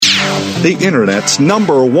The Internet's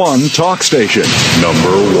 #1 talk station.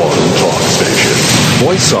 #1 talk station.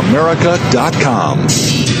 VoiceAmerica.com.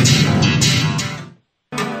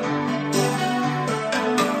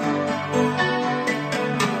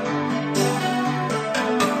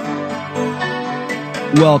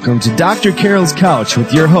 Welcome to Dr. Carol's Couch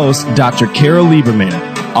with your host, Dr. Carol Lieberman.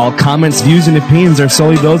 All comments, views, and opinions are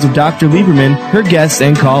solely those of Dr. Lieberman, her guests,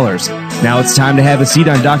 and callers. Now it's time to have a seat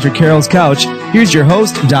on Dr. Carol's Couch. Here's your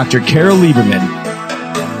host, Dr. Carol Lieberman.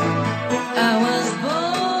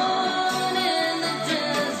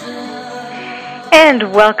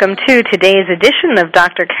 And welcome to today's edition of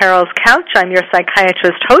Dr. Carol's Couch. I'm your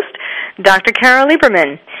psychiatrist host, Dr. Carol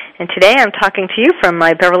Lieberman. And today I'm talking to you from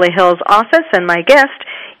my Beverly Hills office, and my guest,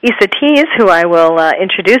 Esateys, who I will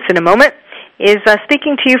introduce in a moment, is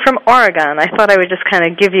speaking to you from Oregon. I thought I would just kind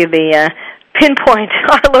of give you the pinpoint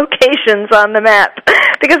our locations on the map,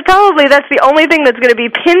 because probably that's the only thing that's going to be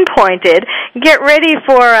pinpointed. Get ready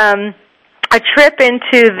for a trip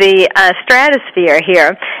into the stratosphere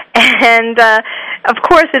here. And, of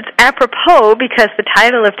course, it's apropos because the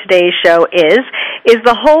title of today's show is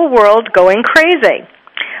the whole world going crazy?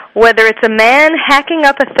 Whether it's a man hacking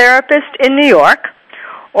up a therapist in New York,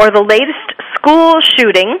 or the latest school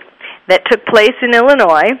shooting that took place in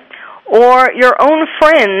Illinois, or your own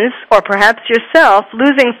friends, or perhaps yourself,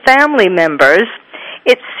 losing family members,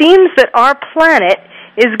 it seems that our planet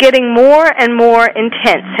is getting more and more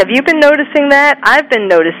intense. Have you been noticing that? I've been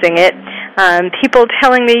noticing it. People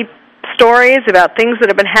telling me stories about things that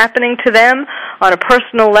have been happening to them on a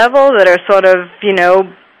personal level that are sort of,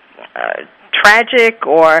 tragic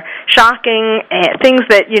or shocking, things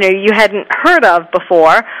that, you hadn't heard of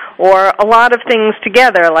before, or a lot of things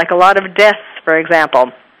together, like a lot of deaths, for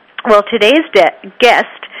example. Well, today's guest,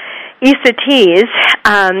 Esateys,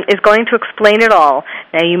 is going to explain it all.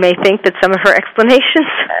 Now, you may think that some of her explanations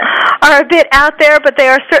are a bit out there, but they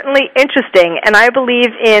are certainly interesting, and I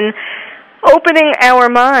believe in opening our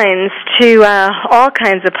minds to all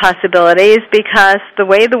kinds of possibilities, because the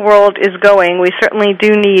way the world is going, we certainly do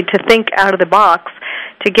need to think out of the box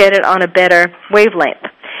to get it on a better wavelength.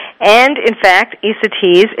 And, in fact,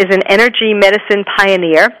 Esateys is an energy medicine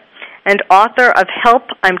pioneer and author of Help,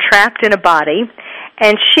 I'm Trapped in a Body,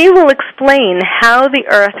 and she will explain how the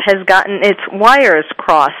earth has gotten its wires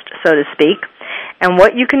crossed, so to speak, and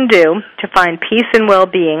what you can do to find peace and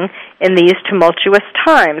well-being in these tumultuous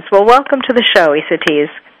times. Well, welcome to the show, Esateys.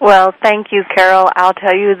 Well, thank you, Carol. I'll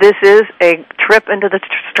tell you, this is a trip into the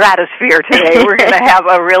stratosphere today. We're going to have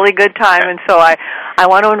a really good time, and so I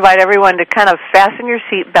want to invite everyone to kind of fasten your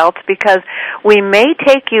seat belts, because we may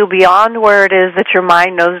take you beyond where it is that your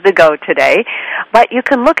mind knows to go today, but you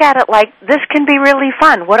can look at it like this can be really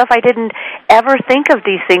fun. What if I didn't ever think of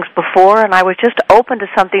these things before and I was just open to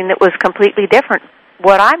something that was completely different?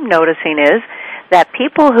 What I'm noticing is that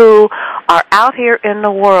people who are out here in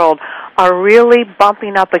the world are really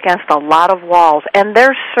bumping up against a lot of walls, and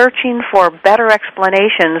they're searching for better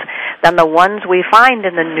explanations than the ones we find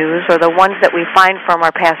in the news or the ones that we find from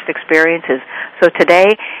our past experiences. So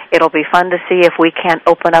today, it'll be fun to see if we can't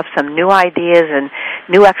open up some new ideas and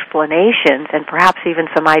new explanations, and perhaps even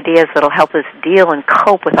some ideas that'll help us deal and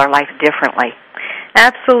cope with our life differently.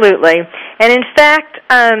 Absolutely. And in fact,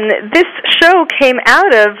 this show came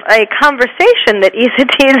out of a conversation that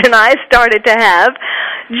Esateys and I started to have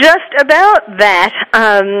just about that.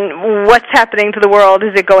 What's happening to the world?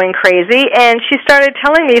 Is it going crazy? And she started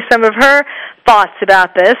telling me some of her thoughts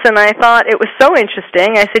about this, and I thought it was so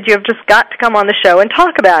interesting. I said, you have just got to come on the show and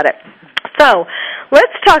talk about it. So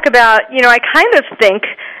let's talk about, I kind of think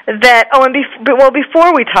that,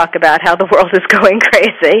 before we talk about how the world is going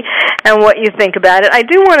crazy and what you think about it, I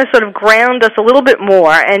do want to sort of ground us a little bit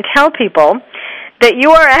more and tell people that you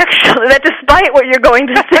are actually, that despite what you're going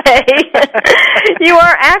to say, you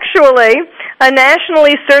are actually a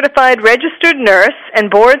nationally certified registered nurse and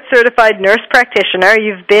board-certified nurse practitioner.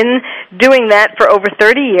 You've been doing that for over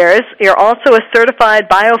 30 years. You're also a certified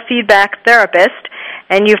biofeedback therapist,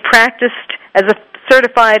 and you've practiced as a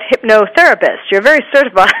certified hypnotherapist. You're very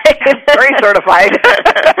certified. Very certified.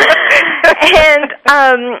 And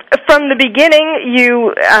from the beginning,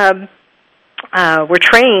 you were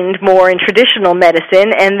trained more in traditional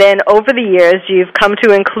medicine, and then over the years, you've come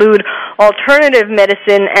to include alternative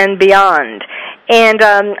medicine and beyond. And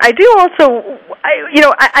I do also,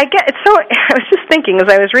 I get it's so. I was just thinking as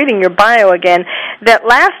I was reading your bio again that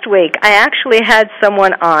last week I actually had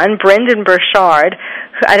someone on, Brendan Burchard.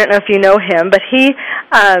 Who, I don't know if you know him, but he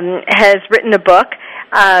has written a book,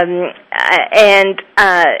 and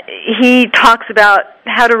he talks about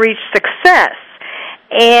how to reach success.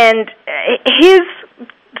 And his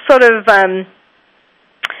sort of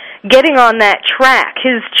getting on that track,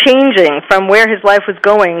 his changing from where his life was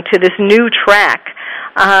going to this new track,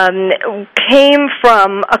 came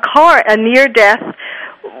from a near-death,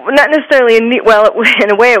 not necessarily in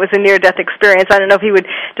a way it was a near-death experience. I don't know if he would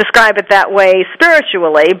describe it that way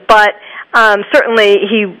spiritually, but certainly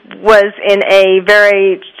he was in a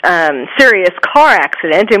very serious car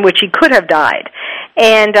accident in which he could have died.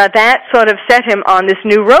 And that sort of set him on this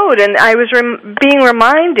new road. And I was being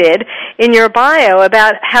reminded in your bio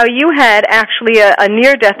about how you had actually a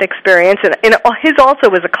near-death experience, and his also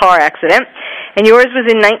was a car accident, and yours was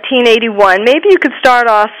in 1981. Maybe you could start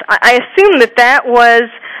off, I assume that was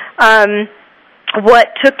what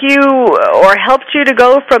took you or helped you to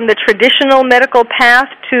go from the traditional medical path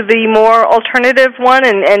to the more alternative one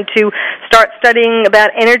and to start studying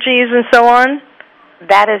about energies and so on?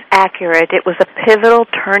 That is accurate. It was a pivotal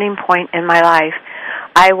turning point in my life.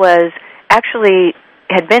 I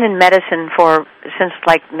had been in medicine since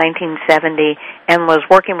like 1970 and was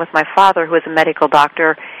working with my father, who was a medical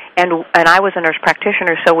doctor, and I was a nurse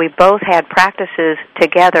practitioner, so we both had practices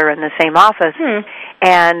together in the same office.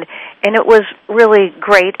 And it was really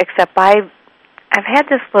great, except I've had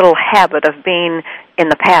this little habit of being, in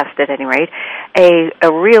the past at any rate,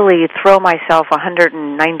 a really throw myself 197%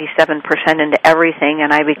 into everything,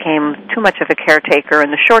 and I became too much of a caretaker.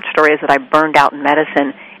 And the short story is that I burned out in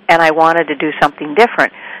medicine, and I wanted to do something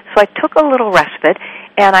different. So I took a little respite,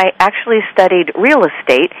 and I actually studied real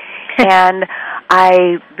estate, and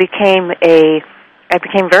I became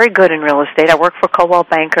very good in real estate. I worked for Coldwell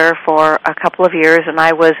Banker for a couple of years, and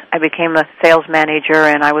I became a sales manager,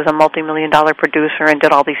 and I was a multi-million-dollar producer and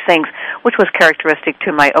did all these things, which was characteristic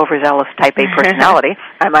to my overzealous Type A personality,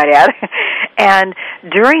 I might add. And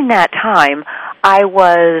during that time, I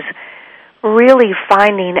was really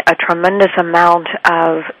finding a tremendous amount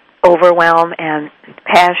of overwhelm and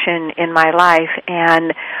passion in my life.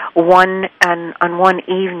 And on one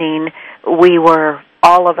evening, we were,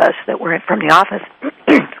 all of us that were from the office,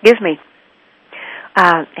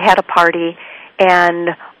 had a party, and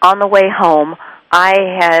on the way home, I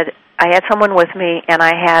had someone with me, and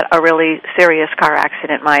I had a really serious car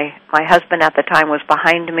accident. My husband at the time was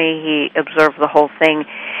behind me. He observed the whole thing,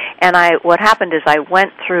 and what happened is I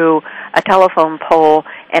went through a telephone pole,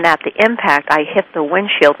 and at the impact, I hit the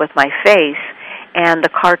windshield with my face, and the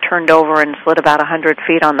car turned over and slid about 100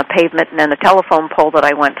 feet on the pavement, and then the telephone pole that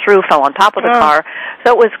I went through fell on top of the car.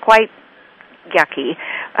 So it was quite yucky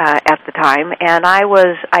at the time, and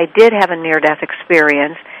I did have a near-death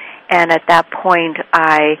experience, and at that point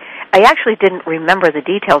I actually didn't remember the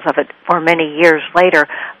details of it for many years later,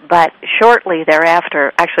 but shortly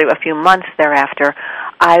thereafter, actually a few months thereafter,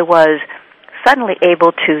 I was suddenly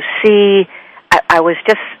able to see, I was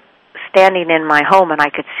just standing in my home, and I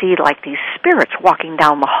could see like these spirits walking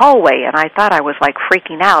down the hallway, and I thought I was like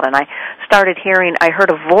freaking out, and I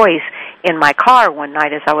heard a voice in my car one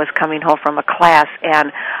night as I was coming home from a class,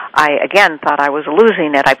 and I again thought I was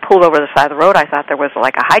losing it. I pulled over the side of the road. I thought there was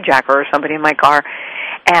like a hijacker or somebody in my car,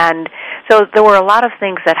 and so there were a lot of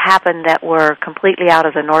things that happened that were completely out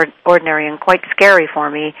of the ordinary and quite scary for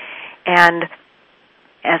me, and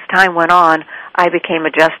as time went on, I became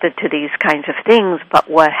adjusted to these kinds of things, but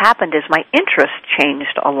what happened is my interest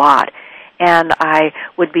changed a lot, and I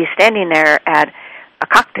would be standing there at a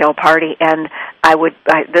cocktail party, and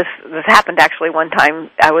this happened actually one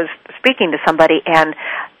time. I was speaking to somebody, and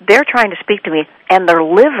they're trying to speak to me, and their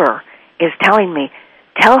liver is telling me,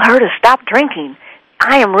 tell her to stop drinking.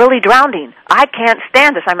 I am really drowning. I can't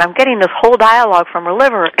stand this. I'm getting this whole dialogue from her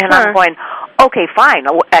liver, and I'm going, okay, fine.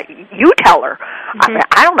 You tell her.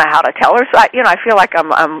 I don't know how to tell her. So I feel like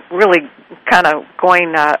I'm really kind of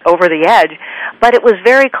going over the edge. But it was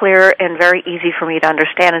very clear and very easy for me to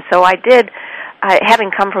understand. And so I did, having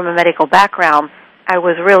come from a medical background, I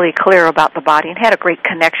was really clear about the body and had a great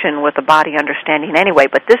connection with the body understanding anyway.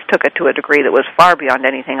 But this took it to a degree that was far beyond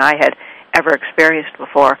anything I had ever experienced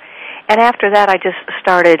before. And after that, I just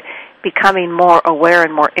started becoming more aware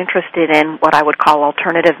and more interested in what I would call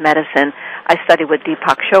alternative medicine. I studied with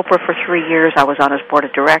Deepak Chopra for 3 years. I was on his board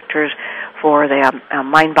of directors for the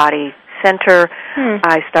Mind-Body Center.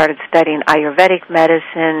 I started studying Ayurvedic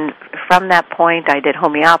medicine. From that point, I did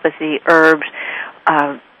homeopathy, herbs,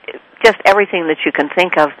 just everything that you can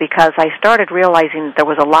think of, because I started realizing that there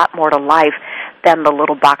was a lot more to life than the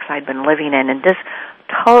little box I'd been living in. And this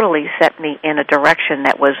totally set me in a direction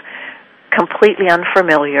that was completely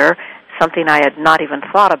unfamiliar, something I had not even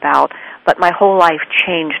thought about, but my whole life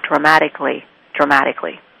changed dramatically.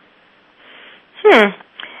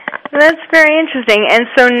 That's very interesting. And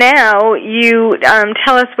so now you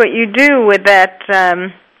tell us what you do with that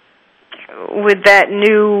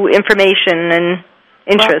new information and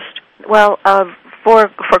interest? Well, for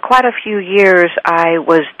quite a few years, I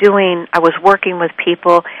was working with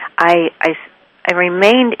people. I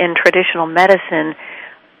remained in traditional medicine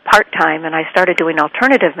part-time, and I started doing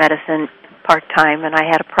alternative medicine part-time, and I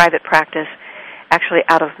had a private practice actually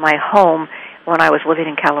out of my home when I was living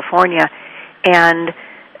in California. And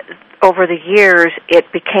over the years,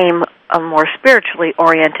 it became a more spiritually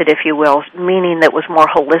oriented, if you will, meaning that was more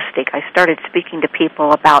holistic. I started speaking to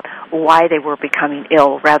people about why they were becoming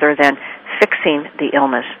ill rather than fixing the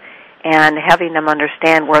illness, and having them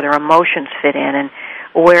understand where their emotions fit in and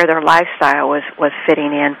where their lifestyle was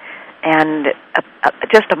fitting in, and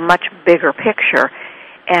just a much bigger picture.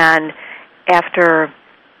 And after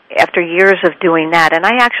years of doing that, and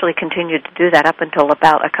I actually continued to do that up until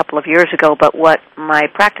about a couple of years ago, but what my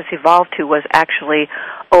practice evolved to was actually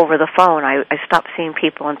over the phone. I stopped seeing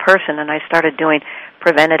people in person, and I started doing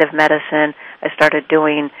preventative medicine. I started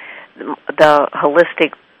doing the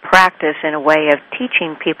holistic practice in a way of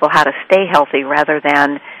teaching people how to stay healthy rather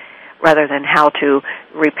than how to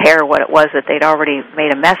repair what it was that they'd already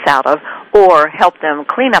made a mess out of, or help them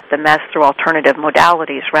clean up the mess through alternative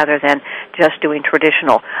modalities rather than just doing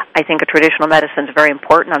traditional. I think a traditional medicine is very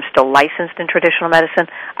important. I'm still licensed in traditional medicine.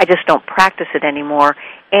 I just don't practice it anymore.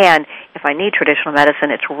 And if I need traditional medicine,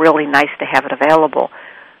 it's really nice to have it available.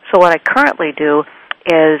 So what I currently do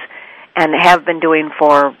is, and have been doing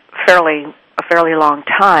for a fairly long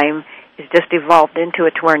time, is just evolved into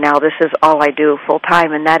it to where now this is all I do full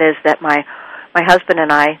time, and that is that my husband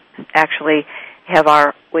and I actually have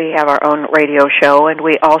our own radio show, and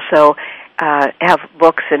we also have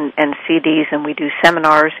books and CDs, and we do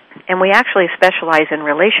seminars, and we actually specialize in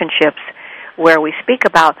relationships, where we speak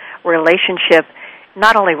about relationship,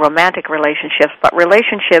 not only romantic relationships, but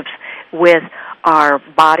relationships with our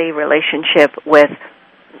body, relationship with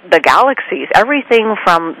the galaxies, everything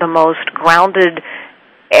from the most grounded,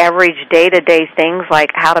 average day-to-day things like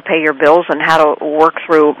how to pay your bills and how to work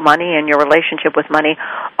through money and your relationship with money,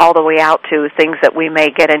 all the way out to things that we may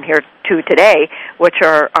get in here to today, which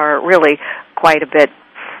are really quite a bit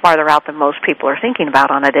farther out than most people are thinking about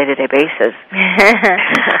on a day-to-day basis.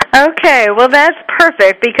 Okay, well that's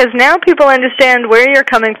perfect, because now people understand where you're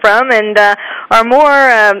coming from and are more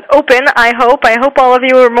open, I hope. I hope all of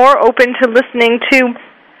you are more open to listening to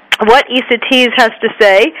what Esateys has to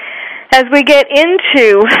say as we get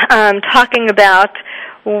into talking about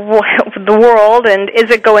the world and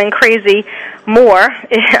is it going crazy more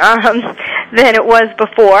than it was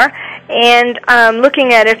before, and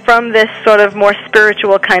looking at it from this sort of more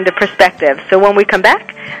spiritual kind of perspective. So when we come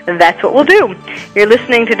back, that's what we'll do. You're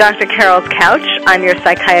listening to Dr. Carol's Couch. I'm your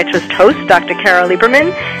psychiatrist host, Dr. Carol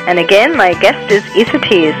Lieberman, and again, my guest is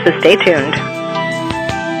Esateys, so stay tuned.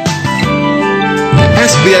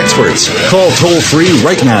 Ask the experts. Call toll-free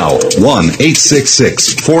right now,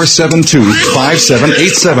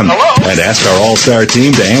 1-866-472-5787. And ask our All-Star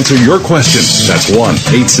team to answer your question. That's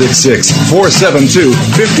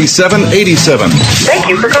 1-866-472-5787. Thank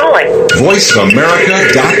you for calling.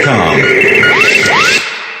 VoiceAmerica.com.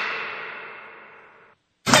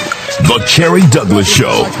 The Carrie Douglas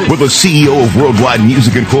Show, with the CEO of Worldwide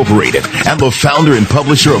Music Incorporated and the founder and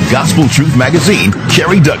publisher of Gospel Truth Magazine,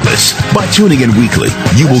 Carrie Douglas. By tuning in weekly,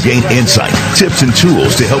 you will gain insight, tips, and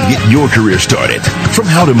tools to help get your career started. From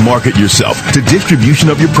how to market yourself to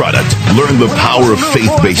distribution of your product, learn the power of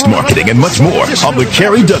faith-based marketing and much more on The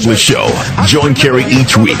Carrie Douglas Show. Join Carrie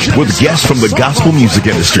each week with guests from the gospel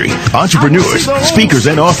music industry, entrepreneurs,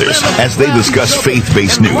 speakers, and authors as they discuss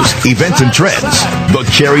faith-based news, events, and trends. The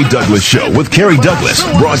Carrie Douglas Show with Carrie Douglas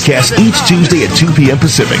broadcasts each Tuesday at 2 p.m.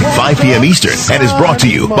 Pacific, 5 p.m. Eastern, and is brought to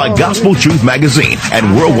you by Gospel Truth Magazine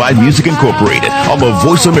and Worldwide Music Incorporated on the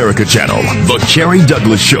Voice America channel. The Carrie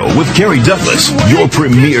Douglas Show with Carrie Douglas, your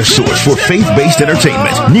premier source for faith-based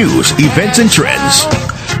entertainment, news, events, and trends.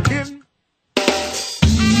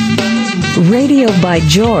 Radio by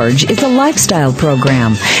George is a lifestyle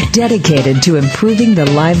program dedicated to improving the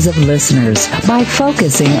lives of listeners by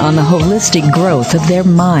focusing on the holistic growth of their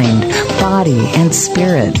mind, body, and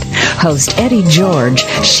spirit. Host Eddie George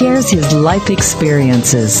shares his life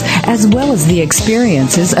experiences as well as the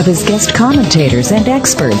experiences of his guest commentators and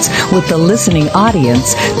experts with the listening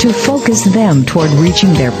audience to focus them toward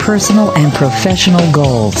reaching their personal and professional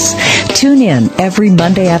goals. Tune in every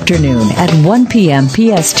Monday afternoon at 1 p.m.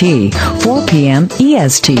 PST, 4 4 p.m.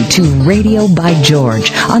 EST to Radio by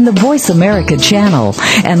George on the Voice America channel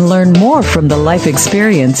and learn more from the life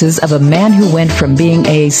experiences of a man who went from being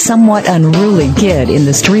a somewhat unruly kid in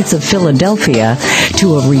the streets of Philadelphia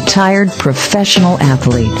to a retired professional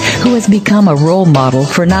athlete who has become a role model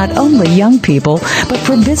for not only young people but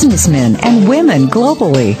for businessmen and women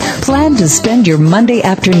globally. Plan to spend your Monday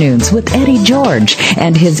afternoons with Eddie George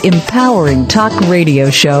and his empowering talk radio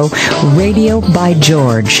show, Radio by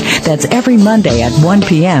George. That's every Monday at 1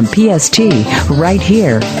 p.m. PST, right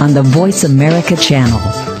here on the Voice America channel.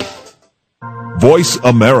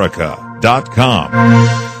 VoiceAmerica.com.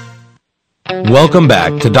 Welcome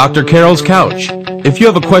back to Dr. Carol's Couch. If you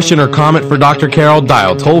have a question or comment for Dr. Carol,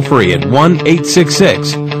 dial toll-free at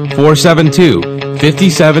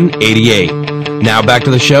 1-866-472-5788. Now back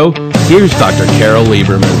to the show. Here's Dr. Carol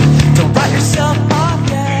Lieberman.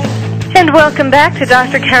 And welcome back to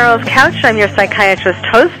Dr. Carol's Couch. I'm your psychiatrist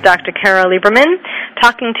host, Dr. Carol Lieberman,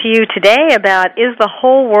 talking to you today about, is the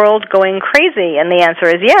whole world going crazy? And the answer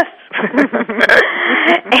is yes.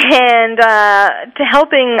 And to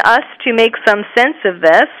helping us to make some sense of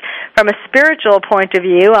this from a spiritual point of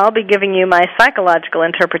view, I'll be giving you my psychological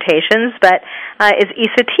interpretations, but is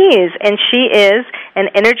Esateys, and she is an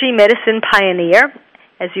energy medicine pioneer,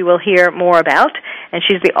 as you will hear more about, and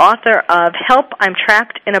she's the author of Help, I'm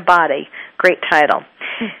Trapped in a Body. Great title.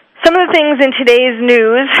 Some of the things in today's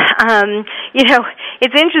news,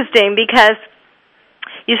 it's interesting because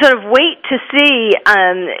you sort of wait to see,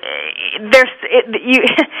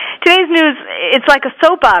 today's news, it's like a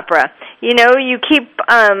soap opera. You know, you keep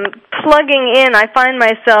plugging in. I find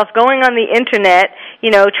myself going on the Internet,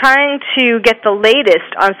 trying to get the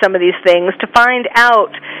latest on some of these things to find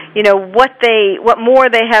out, what more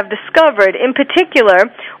they have discovered. In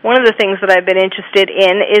particular, one of the things that I've been interested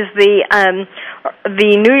in is the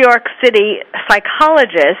New York City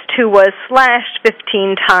psychologist who was slashed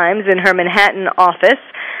 15 times in her Manhattan office.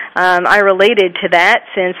 I related to that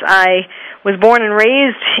since I was born and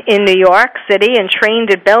raised in New York City and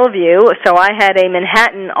trained at Bellevue, so I had a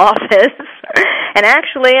Manhattan office. And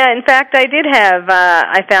actually, in fact, I did have,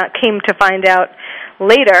 came to find out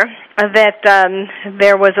later that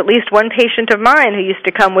there was at least one patient of mine who used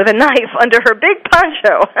to come with a knife under her big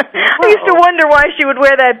poncho. I used to wonder why she would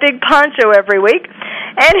wear that big poncho every week.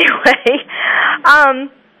 Anyway,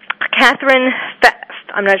 Catherine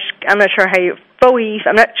I'm not sure how you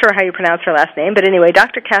pronounce her last name, but anyway,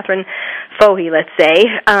 Dr. Catherine Fohe, let's say,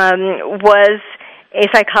 was a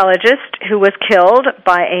psychologist who was killed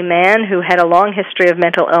by a man who had a long history of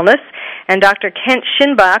mental illness, and Dr. Kent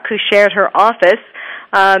Shinbach, who shared her office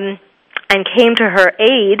and came to her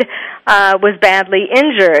aid, was badly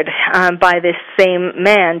injured by this same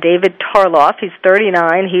man, David Tarloff. He's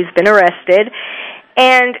 39. He's been arrested.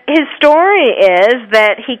 And his story is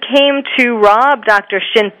that he came to rob Dr.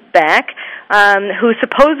 Shinbach, who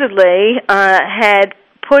supposedly had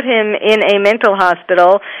put him in a mental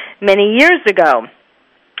hospital many years ago.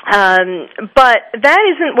 But that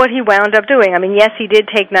isn't what he wound up doing. I mean, yes, he did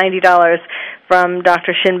take $90 from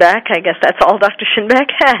Dr. Shinbach. I guess that's all Dr. Shinbach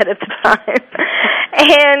had at the time.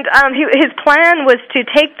 And his plan was to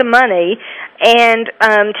take the money and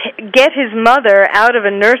get his mother out of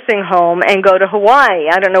a nursing home and go to Hawaii.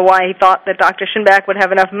 I don't know why he thought that Dr. Shinbach would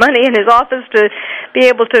have enough money in his office to be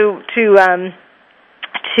able to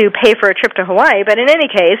pay for a trip to Hawaii. But in any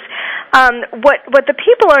case, what the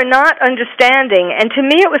people are not understanding, and to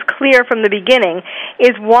me it was clear from the beginning,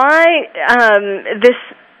 is why this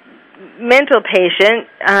mental patient,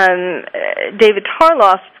 David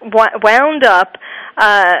Tarloff, wound up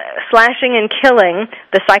slashing and killing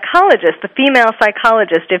the psychologist, the female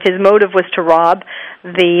psychologist, if his motive was to rob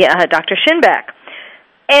the Dr. Shinbach.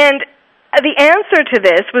 And the answer to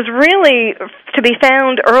this was really to be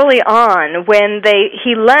found early on when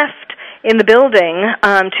he left in the building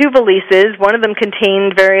two valises. One of them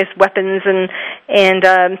contained various weapons and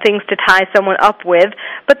things to tie someone up with,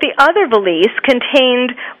 but the other valise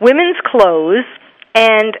contained women's clothes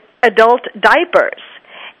and adult diapers.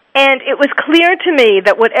 And it was clear to me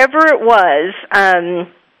that whatever it was,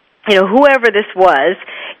 whoever this was,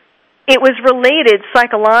 it was related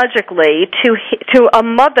psychologically to a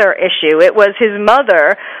mother issue. It was his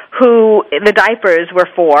mother who the diapers were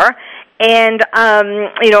for. And,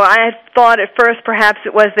 I thought at first perhaps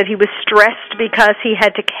it was that he was stressed because he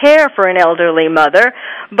had to care for an elderly mother.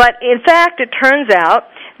 But in fact, it turns out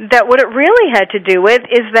that what it really had to do with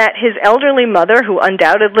is that his elderly mother, who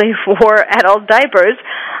undoubtedly wore adult diapers,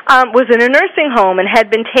 was in a nursing home and had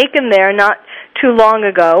been taken there not too long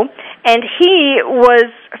ago, and he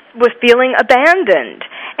was feeling abandoned.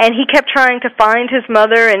 and he kept trying to find his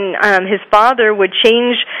mother, and his father would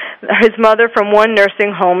change his mother from one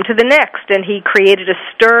nursing home to the next, and he created a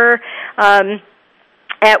stir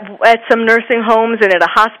at some nursing homes and at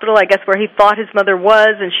a hospital, I guess, where he thought his mother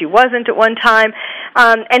was, and she wasn't at one time.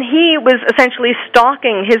 And he was essentially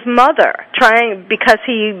stalking his mother, because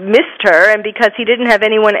he missed her and because he didn't have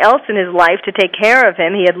anyone else in his life to take care of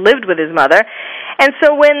him. He had lived with his mother. And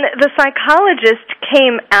so when the psychologist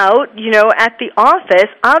came out, at the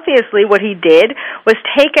office, obviously what he did was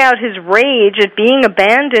take out his rage at being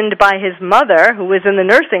abandoned by his mother, who was in the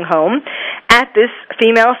nursing home, at this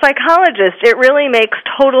female psychologist. It really makes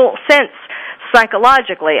total sense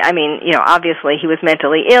psychologically. I mean, obviously he was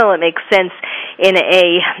mentally ill. It makes sense in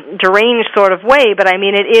a deranged sort of way, but I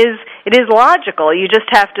mean, it is logical. You just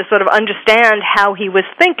have to sort of understand how he was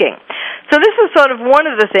thinking. So this is sort of one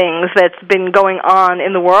of the things that's been going on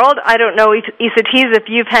in the world. I don't know, Esateys, if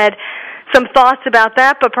you've had some thoughts about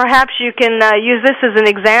that, but perhaps you can use this as an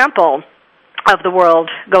example of the world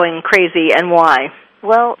going crazy and why.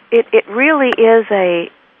 Well, it really is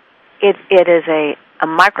it is a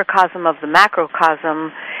microcosm of the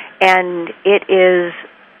macrocosm, and it is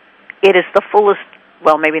the fullest,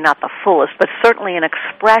 well, maybe not the fullest, but certainly an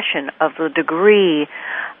expression of the degree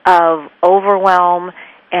of overwhelm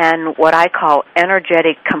and what I call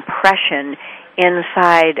energetic compression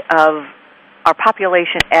inside of our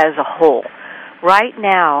population as a whole. Right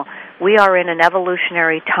now, we are in an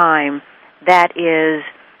evolutionary time that is,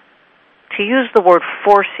 to use the word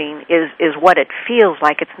forcing is what it feels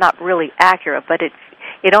like. It's not really accurate, but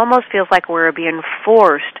it almost feels like we're being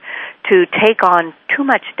forced to take on too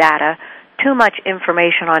much data, too much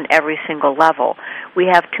information on every single level. We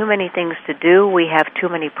have too many things to do. We have too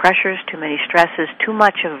many pressures, too many stresses, too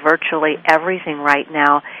much of virtually everything right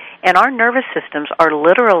now. And our nervous systems are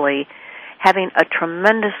literally having a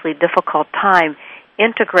tremendously difficult time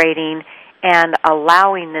integrating and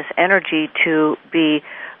allowing this energy to be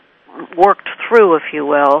worked through, if you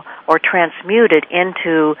will, or transmuted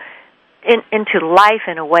into life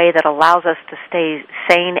in a way that allows us to stay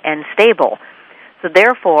sane and stable. So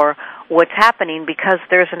therefore, what's happening, because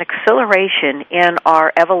there's an acceleration in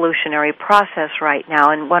our evolutionary process right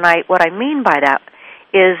now, and what I mean by that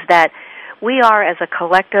is that we are, as a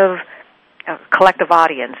collective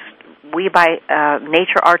audience, we by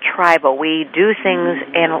nature are tribal. We do things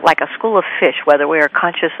in like a school of fish, whether we are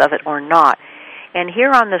conscious of it or not. And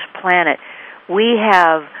here on this planet, we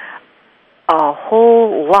have a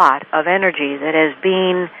whole lot of energy that is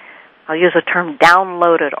being, I'll use the term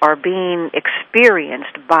downloaded, or being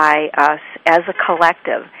experienced by us as a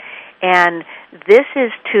collective. And this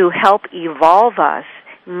is to help evolve us,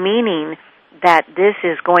 meaning that this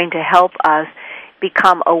is going to help us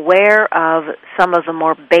become aware of some of the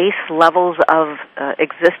more base levels of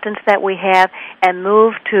existence that we have and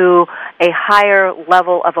move to a higher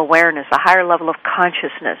level of awareness, a higher level of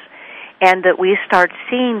consciousness, and that we start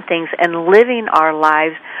seeing things and living our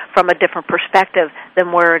lives from a different perspective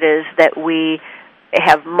than where it is that we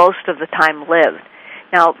have most of the time lived.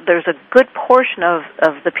 Now, there's a good portion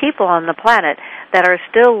of the people on the planet that are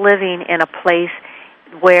still living in a place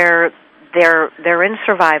where they're in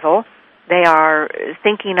survival. They are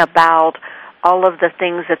thinking about all of the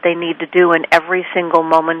things that they need to do in every single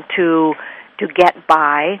moment to get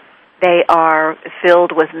by. They are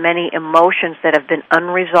filled with many emotions that have been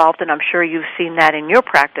unresolved, and I'm sure you've seen that in your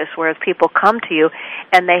practice, whereas people come to you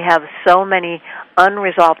and they have so many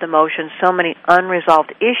unresolved emotions, so many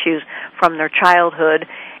unresolved issues from their childhood,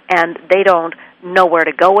 and they don't know where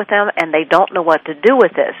to go with them, and they don't know what to do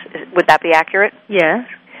with this. Would that be accurate? Yes.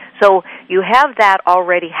 So you have that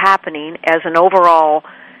already happening as an overall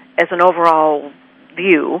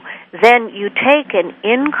view. Then you take an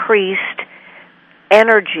increased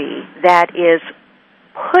energy that is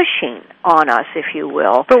pushing on us, if you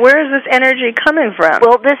will. But where is this energy coming from?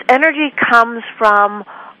 Well, this energy comes from,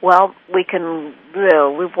 well,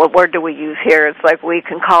 what word do we use here? It's like we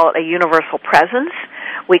can call it a universal presence.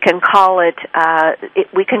 We can call it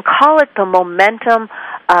the momentum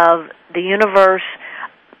of the universe.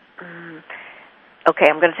 Okay,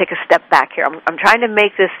 I'm going to take a step back here. I'm trying to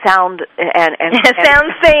make this sound and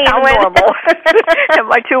sound sane. Sound normal.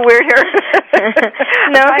 Am I too weird here?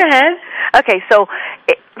 No, go ahead. Okay, so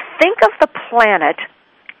think of the planet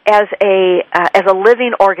as a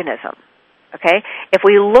living organism. Okay, if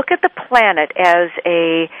we look at the planet as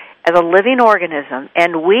a living organism,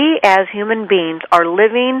 and we as human beings are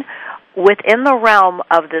living within the realm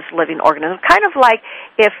of this living organism, kind of like,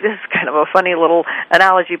 if this is kind of a funny little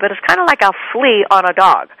analogy, but it's kind of like a flea on a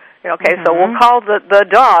dog. Okay, so we'll call the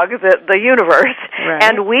dog the universe, Right.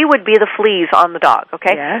 and we would be the fleas on the dog,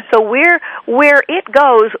 okay? Yes. So where it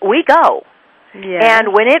goes, we go. Yes.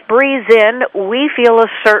 And when it breathes in, we feel a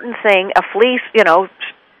certain thing. A flea,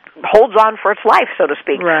 holds on for its life, so to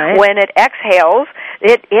speak. Right. When it exhales,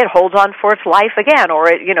 it holds on for its life again, or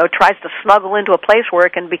it tries to snuggle into a place where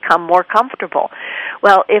it can become more comfortable.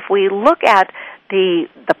 Well, if we look at the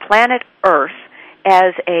planet Earth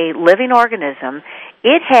as a living organism,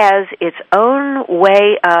 it has its own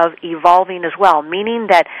way of evolving as well, meaning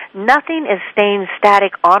that nothing is staying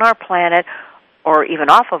static on our planet or even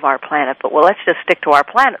off of our planet, but let's just stick to our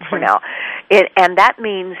planet for now. And that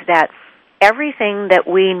means that everything that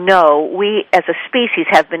we know, we as a species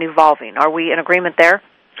have been evolving. Are we in agreement there?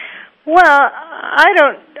 Well,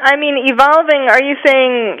 evolving, are you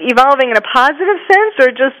saying evolving in a positive sense, or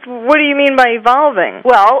just what do you mean by evolving?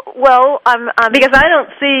 Well, I'm because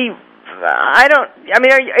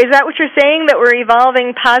is that what you're saying, that we're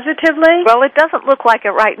evolving positively? Well, it doesn't look like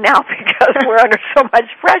it right now because we're under so much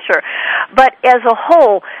pressure. But as a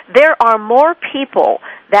whole, there are more people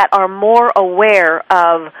that are more aware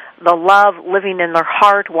of the love living in their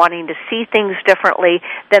heart, wanting to see things differently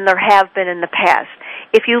than there have been in the past.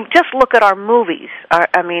 If you just look at our movies,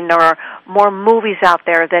 there are more movies out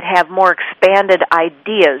there that have more expanded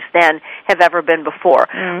ideas than have ever been before.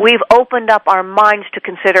 We've opened up our minds to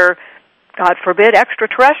consider, God forbid,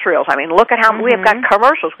 extraterrestrials. Look at how we have got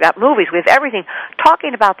commercials, we've got movies, we have everything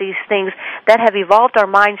talking about these things that have evolved our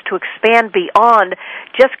minds to expand beyond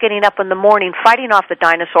just getting up in the morning, fighting off the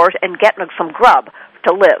dinosaurs, and getting some grub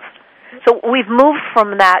to live. So we've moved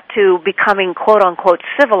from that to becoming quote-unquote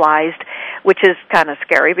civilized, which is kind of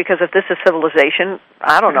scary because if this is civilization,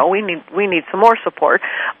 I don't know, we need some more support.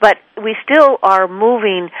 But we still are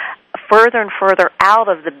moving further and further out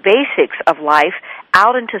of the basics of life,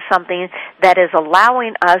 out into something that is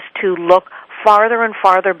allowing us to look farther and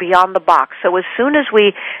farther beyond the box. So as soon as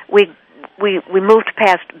we moved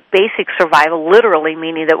past basic survival, literally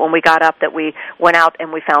meaning that when we got up that we went out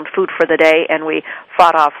and we found food for the day and we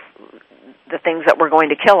fought off the things that were going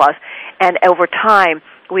to kill us. And over time,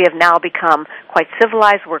 we have now become quite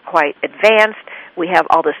civilized, we're quite advanced, we have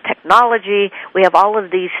all this technology, we have all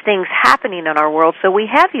of these things happening in our world, so we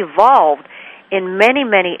have evolved in many,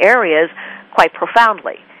 many areas quite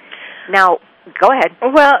profoundly. Now, go ahead.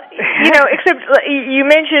 Well, except you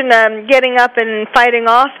mentioned getting up and fighting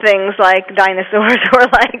off things like dinosaurs, or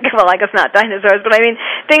I guess not dinosaurs, but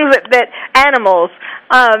things that animals,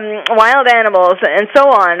 wild animals, and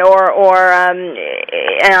so on, or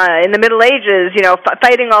in the Middle Ages,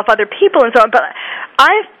 fighting off other people and so on. But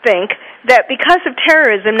I think that because of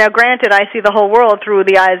terrorism, now granted I see the whole world through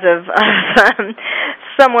the eyes of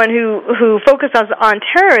someone who focuses on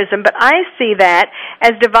terrorism, but I see that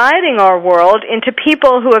as dividing our world into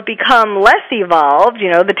people who have become less evolved,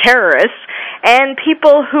 the terrorists, and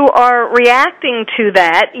people who are reacting to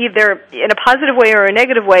that either in a positive way or a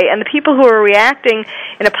negative way, and the people who are reacting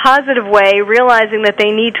in a positive way, realizing that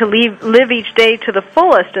they need to live each day to the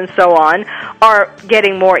fullest and so on, are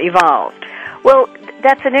getting more evolved. Well,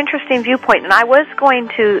 that's an interesting viewpoint, and I was going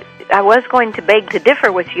to beg to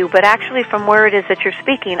differ with you, but actually from where it is that you're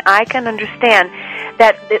speaking, I can understand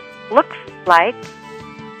that it looks like...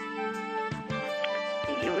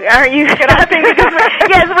 Are you stopping?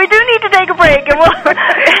 Yes, we do need to take a break. And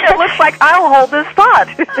it looks like I'll hold this thought.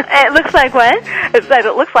 It looks like what? It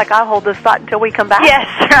looks like I'll hold this thought until we come back. Yes,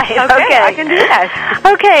 right. Okay, I can do that.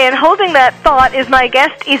 Okay, and holding that thought is my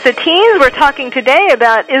guest, Esateys. We're talking today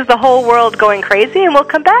about is the whole world going crazy, and we'll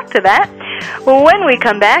come back to that. When we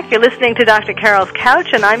come back, you're listening to Dr. Carol's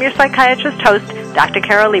Couch, and I'm your psychiatrist host, Dr.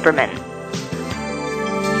 Carol Lieberman.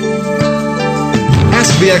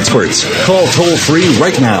 Ask the experts. Call toll-free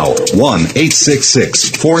right now,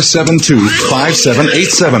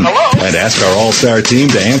 1-866-472-5787. And ask our all-star team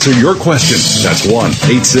to answer your question. That's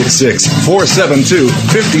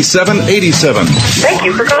 1-866-472-5787. Thank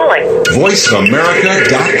you for calling.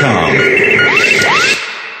 VoiceAmerica.com.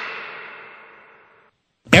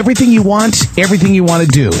 Everything you want to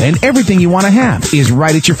do, and everything you want to have is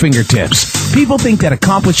right at your fingertips. People think that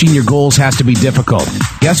accomplishing your goals has to be difficult.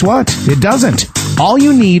 Guess what? It doesn't. All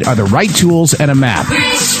you need are the right tools and a map.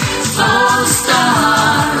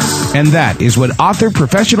 And that is what author,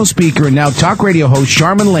 professional speaker, and now talk radio host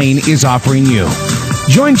Charmin Lane is offering you.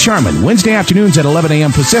 Join Charmin Wednesday afternoons at 11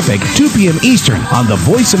 a.m. Pacific, 2 p.m. Eastern on the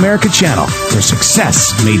Voice America channel for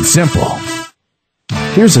success made simple.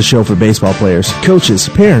 Here's a show for baseball players, coaches,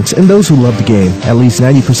 parents, and those who love the game. At least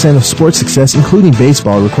 90% of sports success, including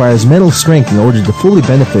baseball, requires mental strength in order to fully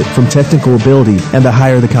benefit from technical ability, and the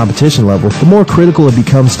higher the competition level, the more critical it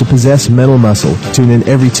becomes to possess mental muscle. Tune in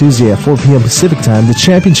every Tuesday at 4 p.m. Pacific Time to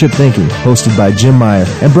Championship Thinking, hosted by Jim Meyer,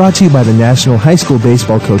 and brought to you by the National High School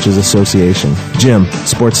Baseball Coaches Association. Jim,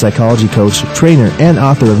 sports psychology coach, trainer, and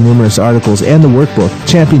author of numerous articles and the workbook,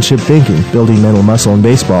 Championship Thinking, Building Mental Muscle in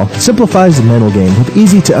Baseball, simplifies the mental game with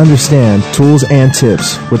easy-to-understand tools and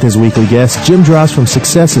tips. With his weekly guests, Jim draws from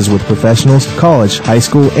successes with professionals, college, high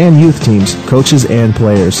school, and youth teams, coaches, and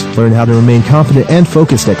players. Learn how to remain confident and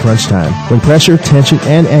focused at crunch time, when pressure, tension,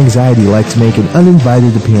 and anxiety like to make an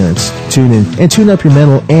uninvited appearance. Tune in and tune up your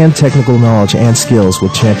mental and technical knowledge and skills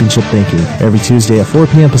with Championship Thinking every Tuesday at 4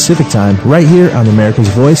 p.m. Pacific Time, right here on America's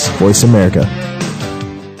Voice, Voice America.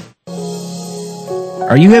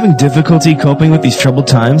 Are you having difficulty coping with these troubled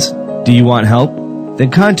times? Do you want help? Then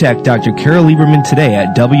contact Dr. Carol Lieberman today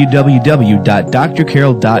at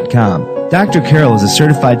www.drcarol.com. Dr. Carol is a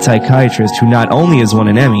certified psychiatrist who not only has won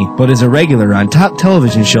an Emmy, but is a regular on top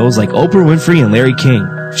television shows like Oprah Winfrey and Larry King.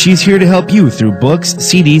 She's here to help you through books,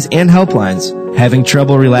 CDs, and helplines. Having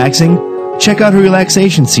trouble relaxing? Check out her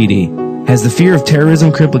relaxation CD. Has the fear of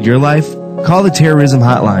terrorism crippled your life? Call the terrorism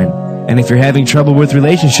hotline. And if you're having trouble with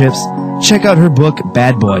relationships, check out her book,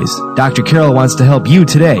 Bad Boys. Dr. Carol wants to help you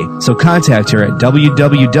today, so contact her at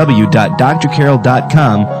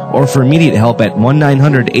www.drcarol.com or for immediate help at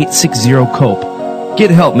 1-900-860-COPE. Get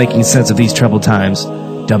help making sense of these troubled times.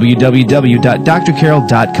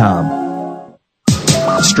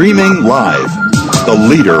 www.drcarol.com. Streaming live. The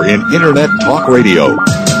leader in Internet talk radio.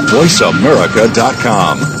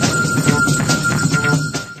 VoiceAmerica.com.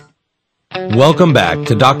 Welcome back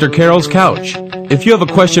to Dr. Carol's Couch. If you have a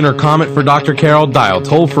question or comment for Dr. Carol, dial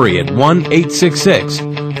toll-free at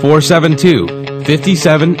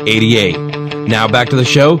 1-866-472-5788. Now back to the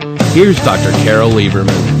show. Here's Dr. Carol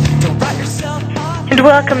Lieberman. And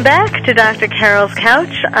welcome back to Dr. Carol's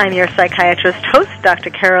Couch. I'm your psychiatrist host, Dr.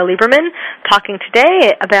 Carol Lieberman, talking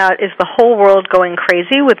today about Is the Whole World Going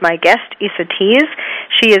Crazy with my guest, Esateys.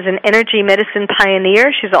 She is an energy medicine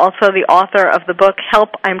pioneer. She's also the author of the book,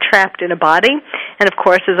 Help, I'm Trapped in a Body. And of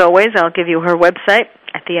course, as always, I'll give you her website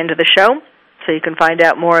at the end of the show so you can find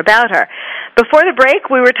out more about her. Before the break,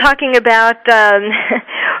 we were talking about how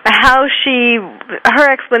her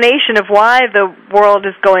explanation of why the world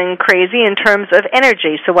is going crazy in terms of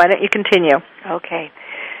energy. So why don't you continue? Okay.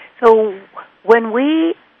 So when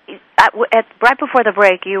right before the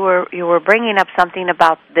break, you were bringing up something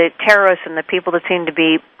about the terrorists and the people that seem to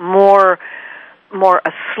be more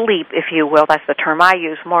asleep, if you will. That's the term I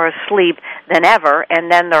use, more asleep than ever.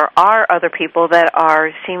 And then there are other people that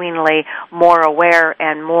are seemingly more aware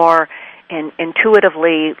and more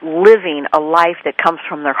intuitively living a life that comes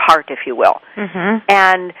from their heart, if you will. Mm-hmm.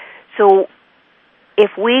 And so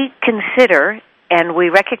if we consider and we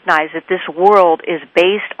recognize that this world is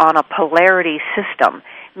based on a polarity system,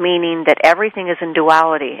 meaning that everything is in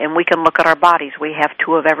duality, and we can look at our bodies. We have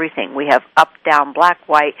two of everything. We have up, down, black,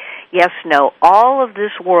 white, yes, no. All of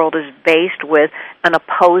this world is based with an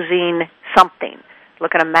opposing something.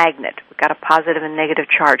 Look at a magnet. We've got a positive and negative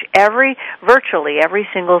charge. Virtually every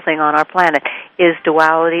single thing on our planet is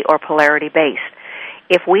duality or polarity based.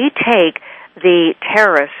 If we take the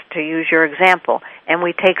terrorists, to use your example, and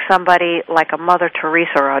we take somebody like a Mother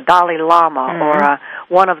Teresa or a Dalai Lama or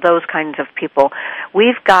one of those kinds of people,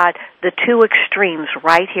 we've got the two extremes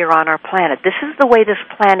right here on our planet. This is the way this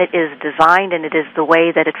planet is designed, and it is the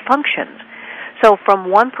way that it functions. So from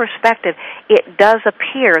one perspective, it does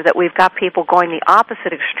appear that we've got people going the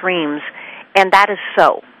opposite extremes, and that is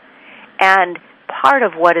so. And part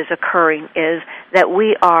of what is occurring is that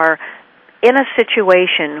we are in a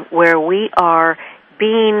situation where we are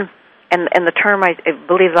being, and the term I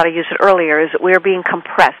believe that I used it earlier, is that we are being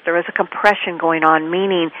compressed. There is a compression going on,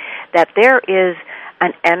 meaning that there is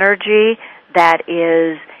an energy that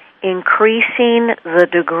is increasing the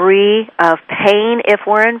degree of pain if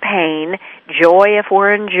we're in pain, joy if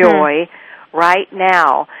we're in joy, right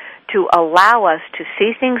now, to allow us to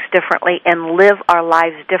see things differently and live our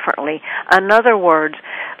lives differently. In other words,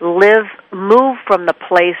 move from the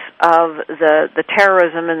place of the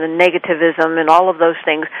terrorism and the negativism and all of those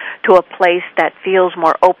things to a place that feels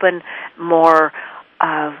more open, more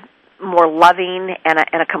loving,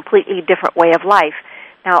 and a completely different way of life.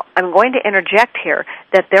 Now, I'm going to interject here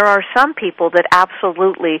that there are some people that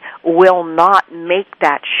absolutely will not make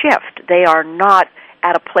that shift. They are not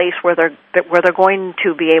at a place where they're going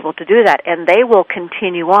to be able to do that, and they will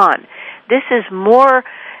continue on. This is more,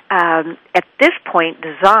 at this point,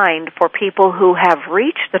 designed for people who have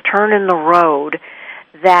reached the turn in the road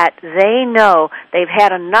that they know they've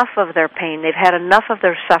had enough of their pain, they've had enough of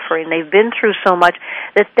their suffering, they've been through so much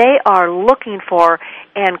that they are looking for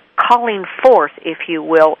and calling forth, if you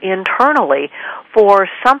will, internally for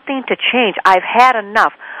something to change. I've had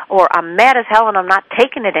enough, or I'm mad as hell and I'm not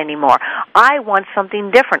taking it anymore. I want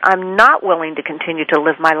something different. I'm not willing to continue to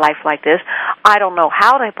live my life like this. I don't know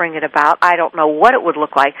how to bring it about. I don't know what it would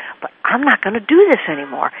look like, but I'm not going to do this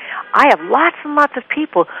anymore. I have lots and lots of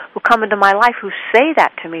people who come into my life who say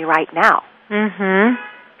that to me right now. Mm-hmm.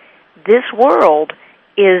 This world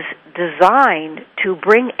is designed to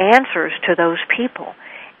bring answers to those people,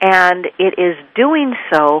 and it is doing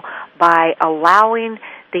so by allowing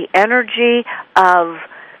the energy of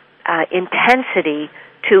intensity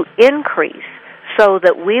to increase so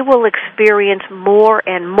that we will experience more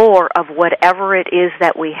and more of whatever it is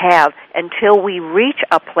that we have until we reach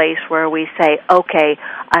a place where we say, okay,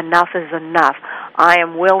 enough is enough. I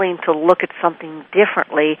am willing to look at something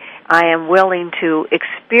differently. I am willing to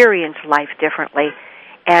experience life differently.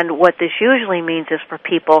 And what this usually means is for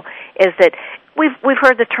people is that we've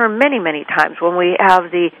heard the term many, many times when we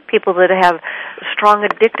have the people that have strong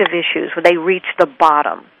addictive issues where they reach the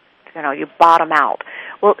bottom. You bottom out.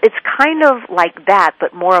 Well, it's kind of like that,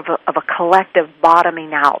 but more of a collective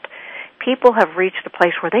bottoming out. People have reached a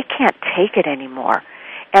place where they can't take it anymore.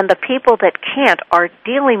 And the people that can't are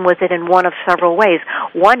dealing with it in one of several ways.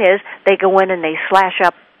 One is they go in and they slash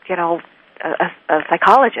up, a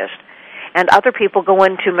psychologist. And other people go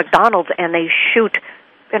into McDonald's and they shoot,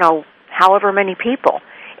 however many people.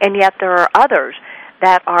 And yet there are others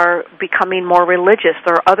that are becoming more religious.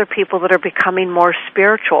 There are other people that are becoming more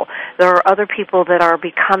spiritual. There are other people that are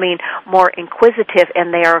becoming more inquisitive,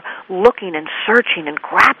 and they are looking and searching and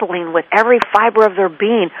grappling with every fiber of their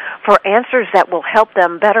being for answers that will help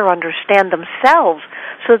them better understand themselves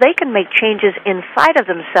so they can make changes inside of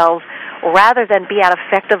themselves rather than be at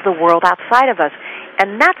effect of the world outside of us.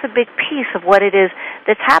 And that's a big piece of what it is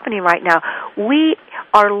that's happening right now. We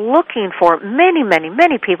are looking for, many, many,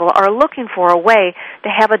 many people are looking for a way to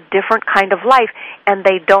have a different kind of life, and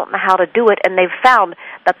they don't know how to do it, and they've found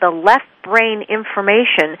that the left brain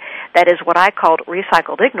information, that is what I called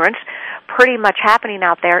recycled ignorance, pretty much happening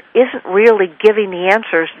out there, isn't really giving the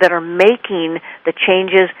answers that are making the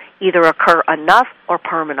changes either occur enough or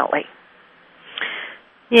permanently.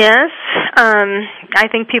 Yes, I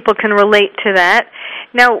think people can relate to that.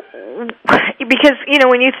 Now, because,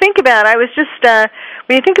 when you think about,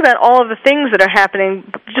 when you think about all of the things that are happening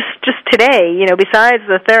just today, besides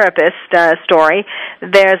the therapist story,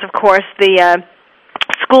 there's, of course, the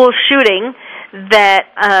school shooting that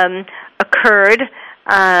occurred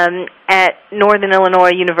at Northern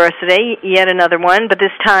Illinois University, yet another one, but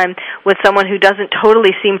this time with someone who doesn't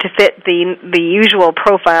totally seem to fit the usual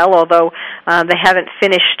profile, although they haven't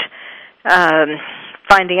finished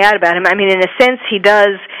finding out about him. I mean, in a sense, he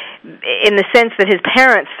does, in the sense that his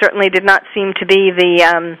parents certainly did not seem to be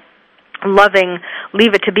the loving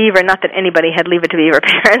Leave It to Beaver, not that anybody had Leave It to Beaver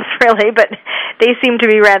parents, really, but they seem to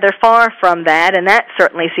be rather far from that, and that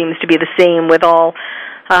certainly seems to be the same with all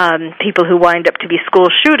people who wind up to be school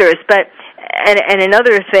shooters. But and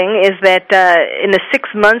another thing is that in the 6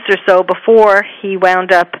 months or so before he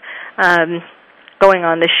wound up going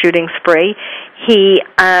on this shooting spree, he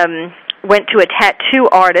went to a tattoo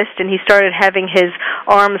artist, and he started having his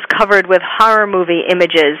arms covered with horror movie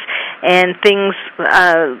images and things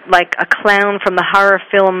like a clown from the horror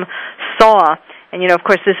film Saw. And, of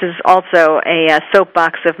course, this is also a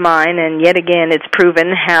soapbox of mine, and yet again it's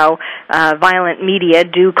proven how violent media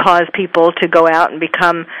do cause people to go out and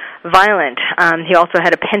become violent. He also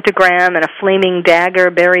had a pentagram and a flaming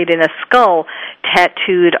dagger buried in a skull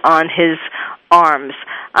tattooed on his arms.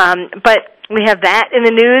 But we have that in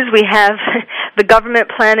the news. We have the government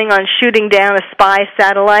planning on shooting down a spy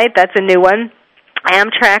satellite. That's a new one.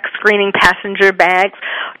 Amtrak screening passenger bags,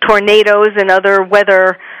 tornadoes and other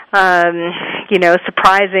weather,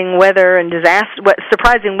 surprising weather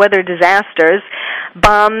disasters,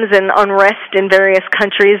 bombs and unrest in various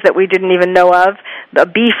countries that we didn't even know of, the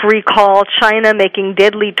beef recall, China making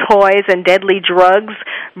deadly toys and deadly drugs,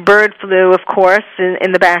 bird flu, of course,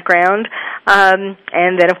 in the background,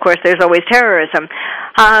 and then, of course, there's always terrorism,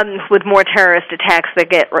 with more terrorist attacks that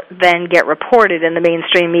get reported in the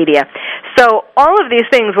mainstream media. So all of these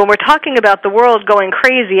things, when we're talking about the world going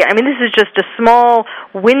crazy, I mean, this is just a small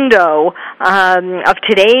window of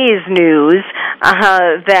today's news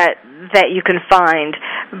that you can find.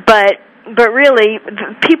 But really,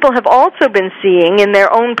 people have also been seeing in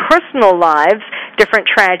their own personal lives different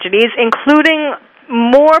tragedies, including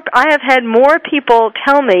I have had more people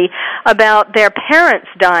tell me about their parents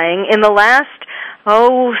dying in the last,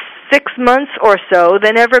 6 months or so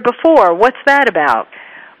than ever before. What's that about?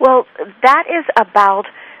 Well, that is about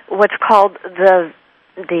what's called the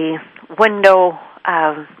window,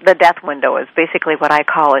 the death window is basically what I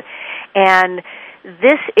call it. And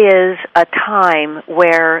this is a time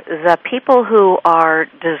where the people who are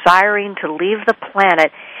desiring to leave the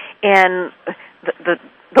planet, and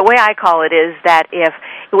the way I call it is that if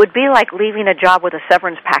it would be like leaving a job with a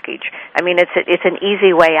severance package. I mean, it's an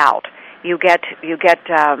easy way out. You get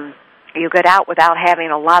out without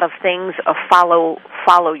having a lot of things follow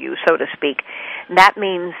you, so to speak. And that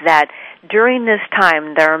means that during this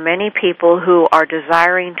time, there are many people who are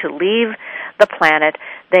desiring to leave the planet.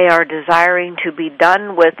 They are desiring to be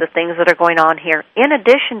done with the things that are going on here. In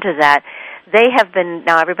addition to that, they have been,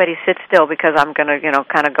 now everybody sit still because I'm going to,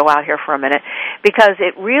 kind of go out here for a minute, because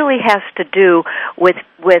it really has to do with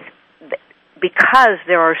because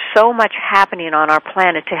there are so much happening on our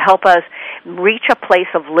planet to help us reach a place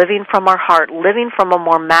of living from our heart, living from a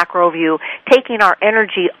more macro view, taking our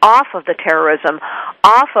energy off of the terrorism,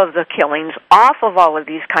 off of the killings, off of all of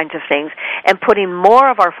these kinds of things, and putting more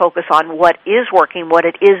of our focus on what is working, what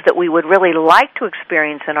it is that we would really like to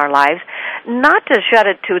experience in our lives, not to shut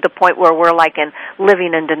it to the point where we're like in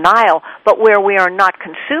living in denial, but where we are not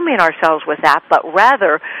consuming ourselves with that, but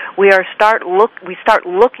rather we start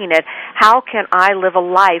looking at how can I live a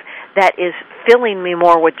life that is filling me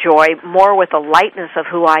more with joy, more with the lightness of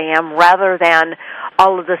who I am, rather than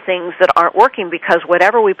all of the things that aren't working, because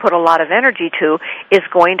whatever we put a lot of energy to is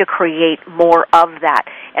going to create more of that.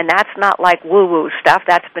 And that's not like woo-woo stuff.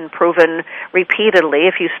 That's been proven repeatedly.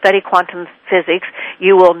 If you study quantum physics,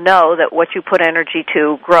 you will know that what you put energy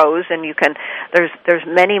to grows, and there's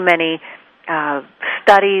many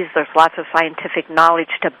studies, there's lots of scientific knowledge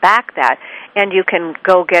to back that, and you can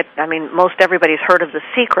go get, most everybody's heard of The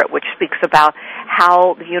Secret, which speaks about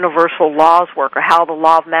how the universal laws work, or how the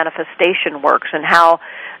law of manifestation works, and how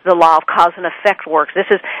the law of cause and effect works. This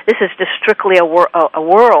is just strictly a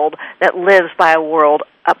world that lives by the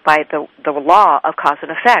law of cause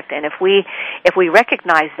and effect. And if we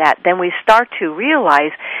recognize that, then we start to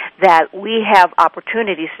realize that we have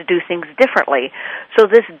opportunities to do things differently. So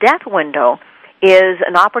this death window is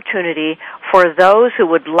an opportunity for those who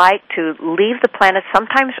would like to leave the planet,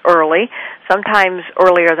 sometimes early, sometimes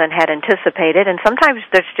earlier than had anticipated, and sometimes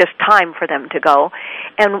there's just time for them to go.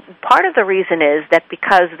 And part of the reason is that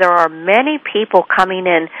because there are many people coming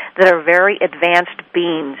in that are very advanced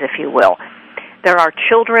beings, if you will. There are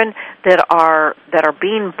children that are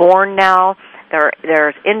being born now.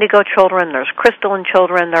 There's indigo children, there's crystalline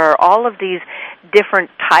children, there are all of these different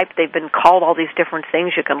types. They've been called all these different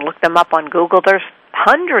things. You can look them up on Google. There's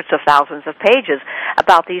hundreds of thousands of pages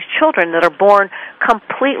about these children that are born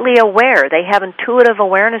completely aware. They have intuitive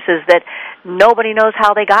awarenesses that nobody knows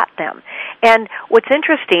how they got them. And what's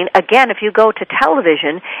interesting, again, if you go to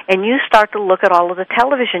television and you start to look at all of the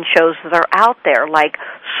television shows that are out there, like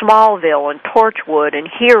Smallville and Torchwood and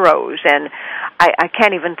Heroes, and I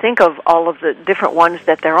can't even think of all of the different ones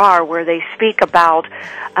that there are where they speak about,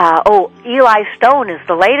 Eli Stone is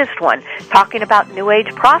the latest one, talking about New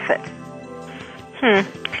Age prophets.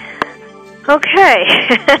 Okay.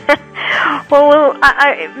 Well,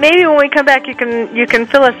 maybe when we come back, you can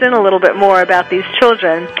fill us in a little bit more about these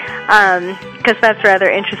children, because that's rather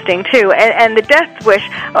interesting too. And the death wish.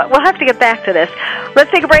 We'll have to get back to this.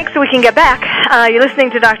 Let's take a break so we can get back. You're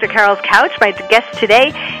listening to Dr. Carol's Couch. My guest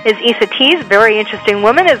today is Esateys, very interesting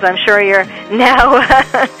woman, as I'm sure you're now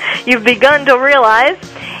you've begun to realize.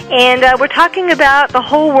 And we're talking about the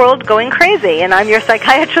whole world going crazy, and I'm your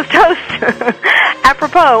psychiatrist host,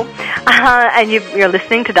 apropos, and you're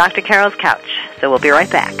listening to Dr. Carol's Couch. So we'll be right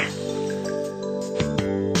back.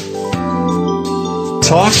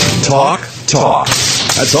 Talk, talk, talk.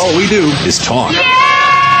 That's all we do is talk.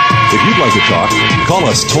 If you'd like to talk, call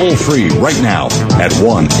us toll-free right now at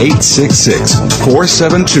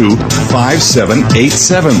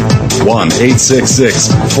 1-866-472-5787.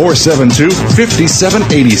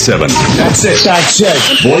 1-866-472-5787. That's it.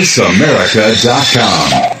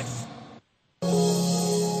 VoiceAmerica.com.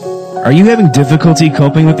 Are you having difficulty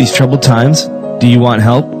coping with these troubled times? Do you want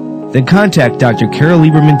help? Then contact Dr. Carol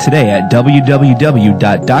Lieberman today at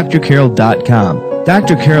www.drcarol.com.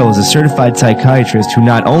 Dr. Carol is a certified psychiatrist who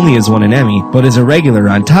not only has won an Emmy, but is a regular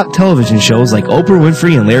on top television shows like Oprah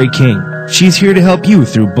Winfrey and Larry King. She's here to help you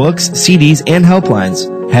through books, CDs, and helplines.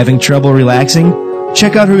 Having trouble relaxing?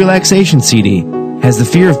 Check out her relaxation CD. Has the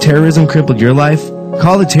fear of terrorism crippled your life?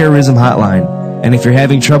 Call the terrorism hotline. And if you're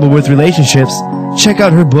having trouble with relationships, check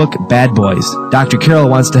out her book, Bad Boys. Dr. Carol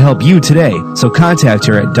wants to help you today, so contact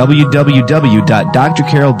her at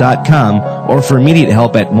www.drcarol.com or for immediate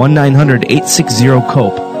help at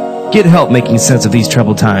 1-900-860-COPE. Get help making sense of these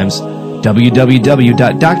troubled times.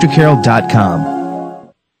 www.drcarol.com.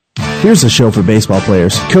 Here's a show for baseball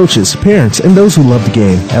players, coaches, parents, and those who love the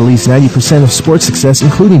game. At least 90% of sports success,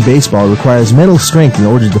 including baseball, requires mental strength in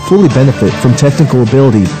order to fully benefit from technical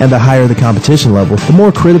ability. And the higher the competition level, the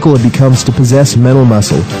more critical it becomes to possess mental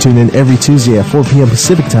muscle. Tune in every Tuesday at 4 p.m.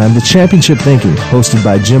 Pacific Time to Championship Thinking, hosted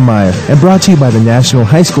by Jim Meyer, and brought to you by the National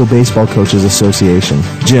High School Baseball Coaches Association.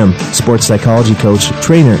 Jim, sports psychology coach,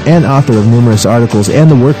 trainer, and author of numerous articles and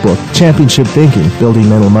the workbook, Championship Thinking, Building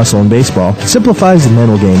Mental Muscle in Baseball, simplifies the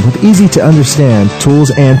mental game with easy-to-understand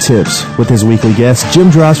tools and tips. With his weekly guests, Jim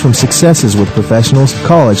draws from successes with professionals,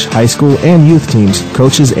 college, high school, and youth teams,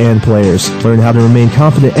 coaches, and players. Learn how to remain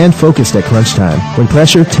confident and focused at crunch time, when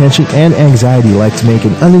pressure, tension, and anxiety like to make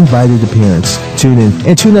an uninvited appearance. Tune in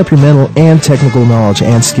and tune up your mental and technical knowledge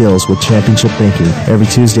and skills with Championship Thinking every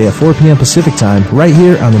Tuesday at 4 p.m. Pacific Time, right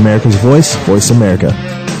here on America's Voice, Voice America.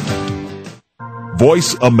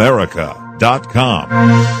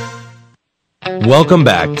 VoiceAmerica.com. Welcome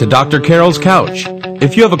back to Dr. Carol's Couch.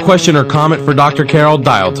 If you have a question or comment for Dr. Carol,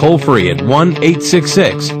 dial toll-free at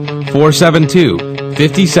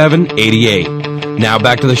 1-866-472-5788. Now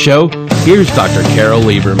back to the show. Here's Dr. Carol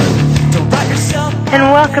Lieberman. And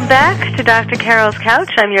welcome back to Dr. Carol's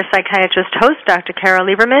Couch. I'm your psychiatrist host, Dr. Carol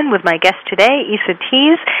Lieberman, with my guest today,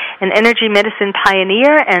 Esateys, an energy medicine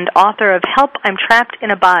pioneer and author of Help, I'm Trapped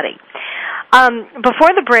in a Body.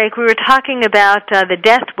 Before the break, we were talking about the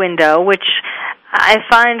death window, which I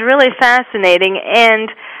find really fascinating.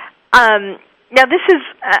 And now this is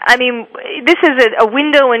a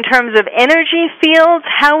window in terms of energy fields.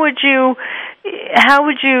 How would you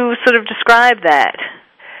sort of describe that?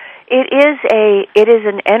 It is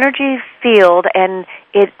an energy field, and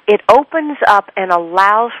it opens up and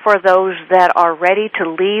allows for those that are ready to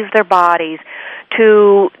leave their bodies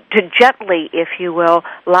to gently, if you will,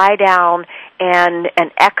 lie down and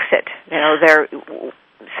exit. You know,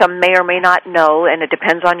 some may or may not know, and it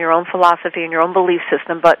depends on your own philosophy and your own belief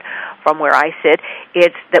system, but from where I sit,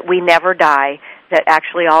 it's that we never die, that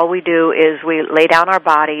actually all we do is we lay down our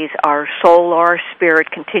bodies, our soul or our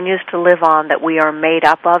spirit continues to live on, that we are made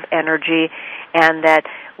up of energy, and that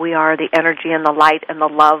we are the energy and the light and the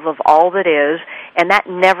love of all that is, and that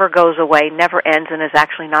never goes away, never ends, and is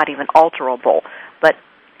actually not even alterable. But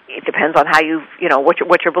it depends on how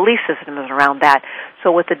what your belief system is around that.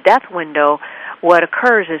 So with the death window, what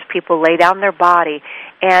occurs is people lay down their body,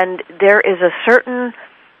 and there is a certain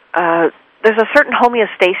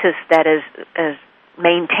homeostasis that is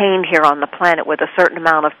maintained here on the planet with a certain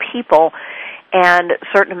amount of people, and a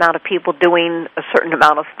certain amount of people doing a certain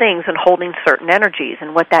amount of things and holding certain energies.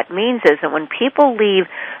 And what that means is that when people leave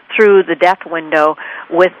through the death window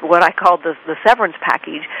with what I call the severance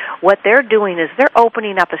package, what they're doing is they're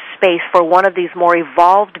opening up a space for one of these more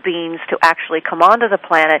evolved beings to actually come onto the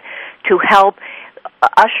planet to help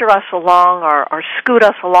usher us along or scoot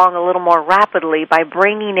us along a little more rapidly by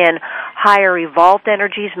bringing in higher evolved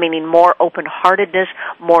energies, meaning more open-heartedness,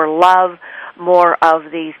 more love, more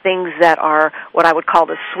of the things that are what I would call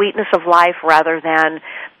the sweetness of life, rather than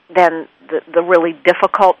the really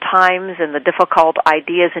difficult times and the difficult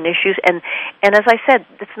ideas and issues. And as I said,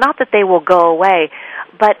 it's not that they will go away,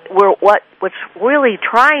 but what's really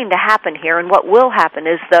trying to happen here, and what will happen,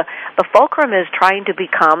 is the fulcrum is trying to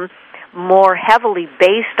become more heavily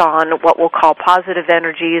based on what we'll call positive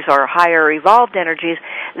energies or higher evolved energies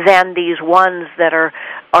than these ones that are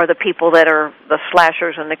the people that are the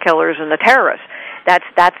slashers and the killers and the terrorists. That's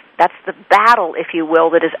the battle, if you will,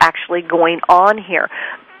 that is actually going on here.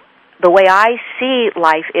 The way I see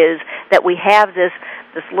life is that we have this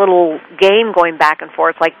little game going back and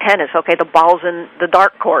forth like tennis. Okay, the ball's in the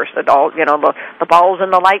dark court, the ball's in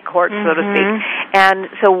the light court, so to speak. And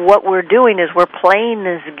so what we're doing is we're playing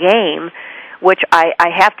this game, which I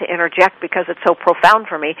have to interject because it's so profound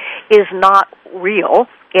for me, is not real.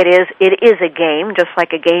 It is a game, just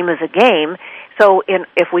like a game is a game. So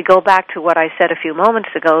if we go back to what I said a few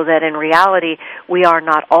moments ago, that in reality we are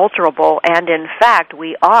not alterable, and in fact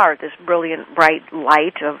we are this brilliant, bright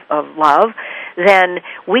light of love, then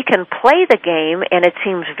we can play the game, and it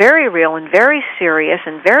seems very real and very serious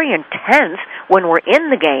and very intense when we're in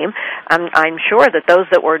the game. I'm sure that those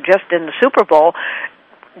that were just in the Super Bowl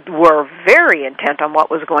were very intent on what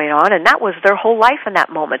was going on, and that was their whole life in that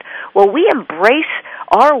moment. Well, we embrace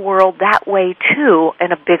our world that way too,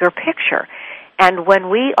 in a bigger picture. And when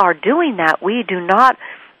we are doing that, we do not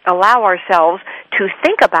allow ourselves to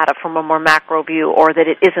think about it from a more macro view, or that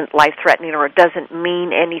it isn't life-threatening or it doesn't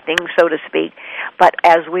mean anything, so to speak. But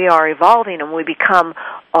as we are evolving and we become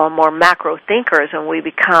more macro thinkers, and we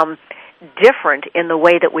become different in the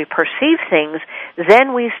way that we perceive things,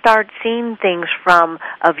 then we start seeing things from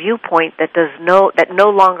a viewpoint that no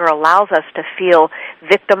longer allows us to feel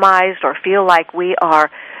victimized or feel like we are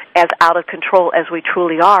as out of control as we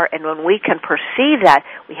truly are. And when we can perceive that,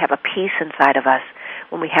 we have a peace inside of us.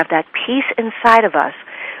 When we have that peace inside of us,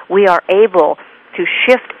 we are able to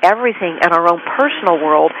shift everything in our own personal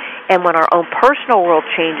world, and when our own personal world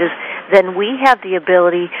changes, then we have the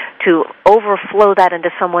ability to overflow that into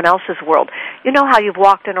someone else's world. You know how you've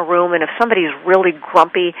walked in a room, and if somebody's really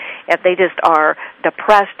grumpy, if they just are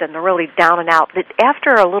depressed and they're really down and out, that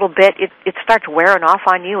after a little bit, it starts wearing off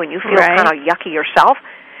on you, and you feel kind of yucky yourself.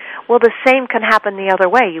 Well, the same can happen the other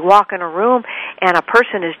way. You walk in a room, and a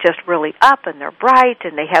person is just really up, and they're bright,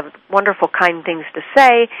 and they have wonderful, kind things to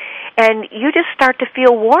say, and you just start to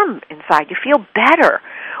feel warm inside. You feel better.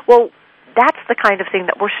 Well, that's the kind of thing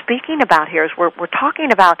that we're speaking about here, is we're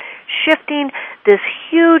talking about shifting this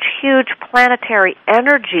huge, huge planetary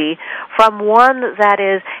energy from one that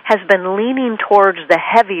has been leaning towards the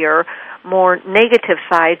heavier, more negative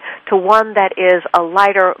side to one that is a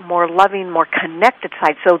lighter, more loving, more connected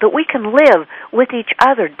side, so that we can live with each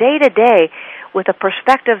other day to day with a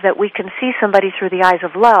perspective that we can see somebody through the eyes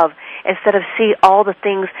of love instead of see all the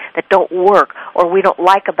things that don't work or we don't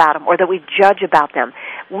like about them or that we judge about them.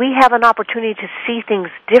 We have an opportunity to see things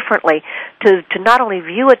differently, to not only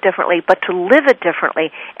view it differently, but to live it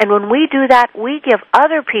differently. And when we do that, we give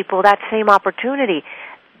other people that same opportunity.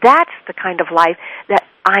 That's the kind of life that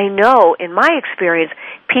I know, in my experience,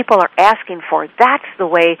 people are asking for. That's the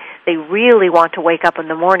way they really want to wake up in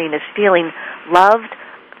the morning, is feeling loved,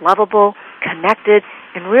 lovable, connected,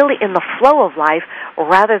 and really in the flow of life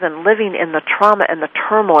rather than living in the trauma and the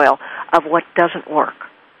turmoil of what doesn't work.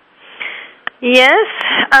 Yes,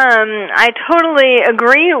 I totally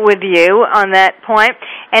agree with you on that point,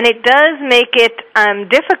 and it does make it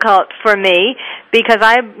difficult for me because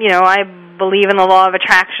I believe in the law of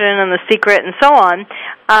attraction and the secret and so on.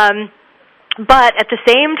 But at the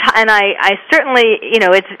same time, and I certainly,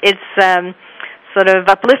 it's sort of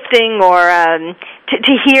uplifting or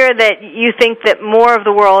to hear that you think that more of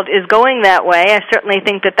the world is going that way. I certainly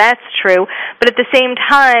think that that's true. But at the same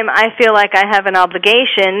time, I feel like I have an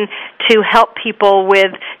obligation to help people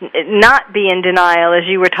with not be in denial, as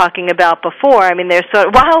you were talking about before. I mean,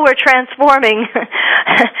 while we're transforming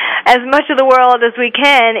as much of the world as we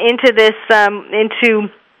can into this,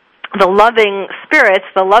 into the loving spirits,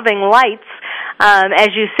 the loving lights, as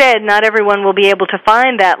you said, not everyone will be able to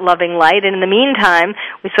find that loving light, and in the meantime,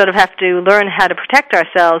 we sort of have to learn how to protect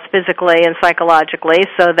ourselves physically and psychologically,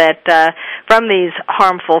 so that from these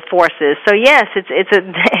harmful forces. So yes, it's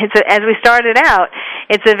as we started out,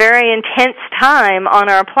 it's a very intense time on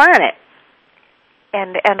our planet.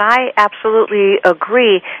 And I absolutely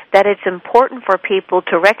agree that it's important for people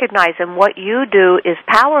to recognize that what you do is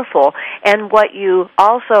powerful, and what you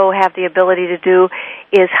also have the ability to do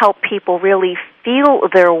is help people really feel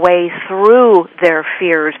their way through their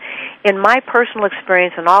fears. In my personal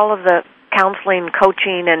experience and all of the counseling,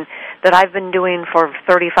 coaching, and that I've been doing for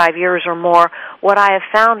 35 years or more, what I have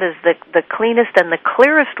found is the cleanest and the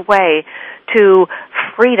clearest way to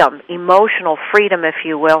freedom, emotional freedom, if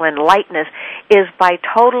you will, and lightness, is by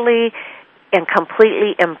totally and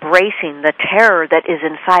completely embracing the terror that is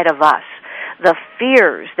inside of us, the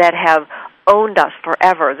fears that have owned us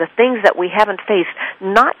forever, the things that we haven't faced,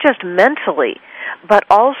 not just mentally, but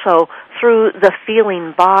also through the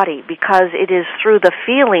feeling body, because it is through the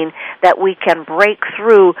feeling that we can break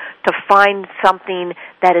through to find something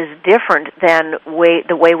that is different than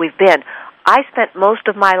the way we've been. I spent most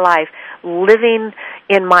of my life living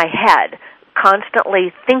in my head,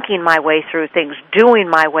 constantly thinking my way through things, doing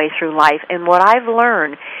my way through life. And what I've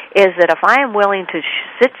learned is that if I am willing to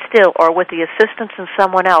sit still or with the assistance of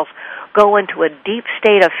someone else, go into a deep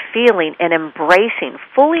state of feeling and embracing,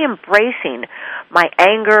 fully embracing my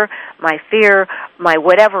anger, my fear, my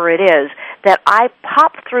whatever it is, that I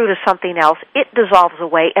pop through to something else, it dissolves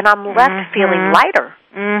away, and I'm left feeling lighter.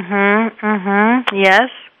 Yes.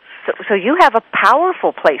 So you have a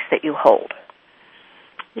powerful place that you hold.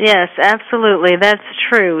 Yes, absolutely. That's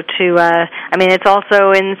true. It's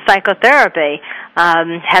also in psychotherapy,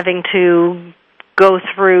 having to go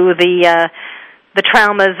through the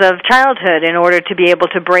traumas of childhood in order to be able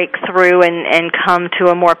to break through and come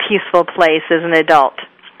to a more peaceful place as an adult.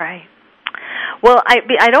 Right. Well, I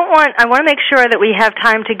want to make sure that we have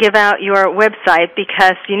time to give out your website,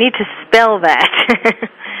 because you need to spell that.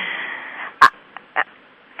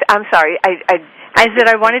 I'm sorry. I said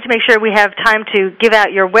I wanted to make sure we have time to give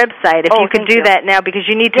out your website, if you could do that now, because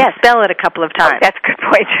you need to spell it a couple of times. Oh, that's a good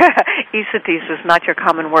point. Esateys is not your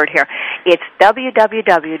common word here. It's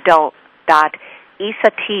www.esateys,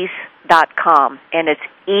 www.esateys.com, and it's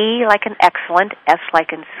E like in excellent, S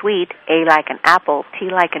like in sweet, A like in apple,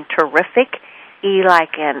 T like in terrific, E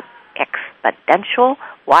like in exponential,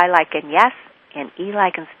 Y like in yes, and E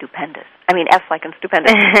like in stupendous. I mean S like in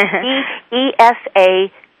stupendous.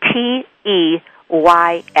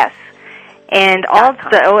 ESATEYS. And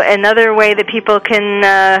also another way that people can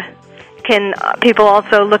people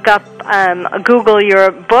also look up, Google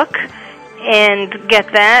your book and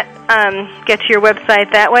get that, get to your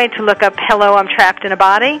website that way to look up Hello, I'm Trapped in a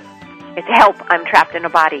Body. It's Help, I'm Trapped in a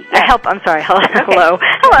Body. Yes. Help, I'm sorry. Hello. Okay. Hello.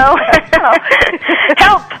 Hello.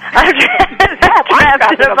 Help, I'm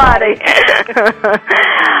trapped in a body.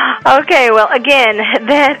 Okay, well, again,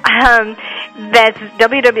 that's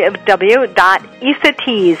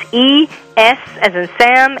www.esateys, E-S as in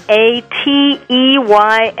Sam, A-T-E-Y-S.com,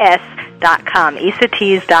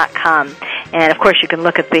 esateys.com. And, of course, you can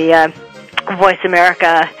look at the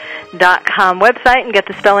voiceamerica.com website and get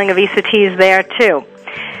the spelling of Esateys there, too.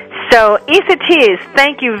 So, Esateys,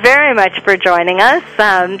 thank you very much for joining us,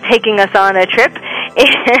 taking us on a trip.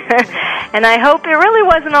 And I hope it really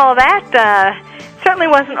wasn't all that, certainly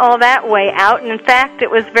wasn't all that way out. And in fact, it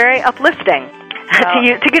was very uplifting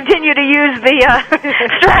to continue to use the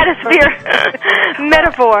stratosphere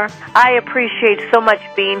metaphor. I appreciate so much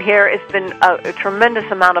being here. It's been a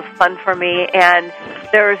tremendous amount of fun for me, and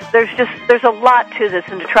there's a lot to this,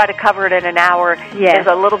 and to try to cover it in an hour is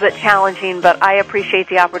a little bit challenging, but I appreciate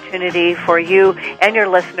the opportunity for you and your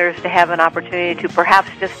listeners to have an opportunity to perhaps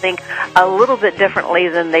just think a little bit differently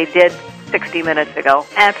than they did 60 minutes ago.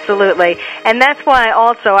 Absolutely. And that's why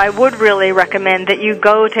also I would really recommend that you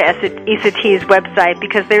go to Esateys' website,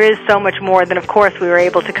 because there is so much more than, of course, we were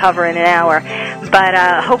able to cover in an hour. But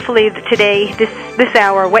hopefully today, this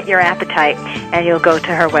hour, whet your appetite, and you'll go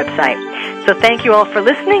to her website. So thank you all for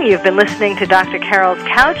listening. You've been listening to Dr. Carol's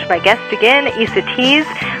Couch. My guest again, Esateys.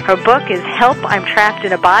 Her book is Help, I'm Trapped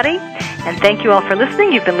in a Body. And thank you all for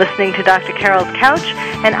listening. You've been listening to Dr. Carol's Couch,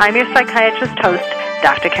 and I'm your psychiatrist host,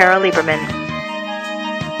 Dr. Carol Lieberman.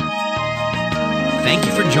 Thank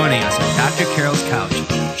you for joining us on Dr. Carol's Couch.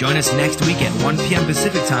 Join us next week at 1 p.m.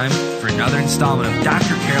 Pacific Time for another installment of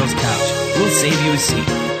Dr. Carol's Couch. We'll save you a seat.